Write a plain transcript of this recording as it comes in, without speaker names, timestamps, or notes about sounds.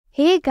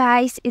Hey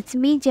guys, it's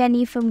me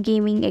Jenny from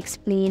Gaming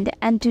Explained,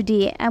 and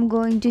today I'm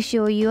going to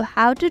show you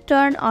how to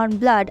turn on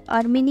Blood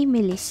or Mini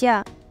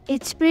Militia.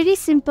 It's pretty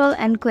simple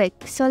and quick,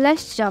 so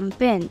let's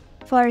jump in.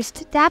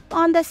 First, tap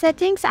on the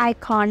settings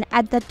icon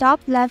at the top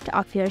left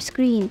of your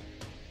screen.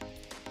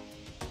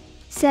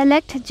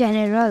 Select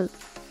General.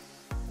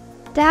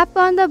 Tap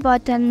on the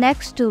button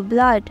next to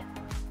Blood.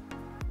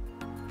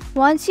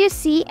 Once you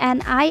see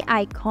an eye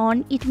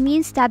icon, it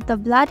means that the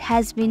Blood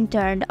has been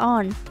turned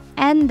on.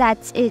 And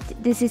that's it.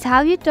 This is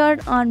how you turn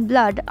on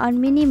Blood on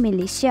Mini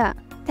Militia.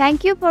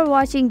 Thank you for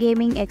watching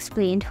Gaming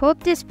Explained.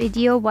 Hope this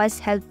video was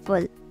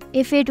helpful.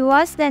 If it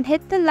was, then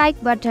hit the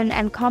like button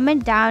and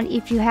comment down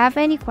if you have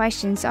any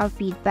questions or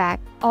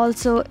feedback.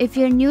 Also, if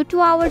you're new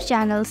to our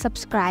channel,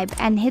 subscribe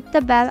and hit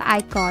the bell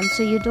icon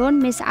so you don't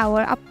miss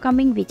our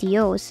upcoming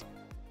videos.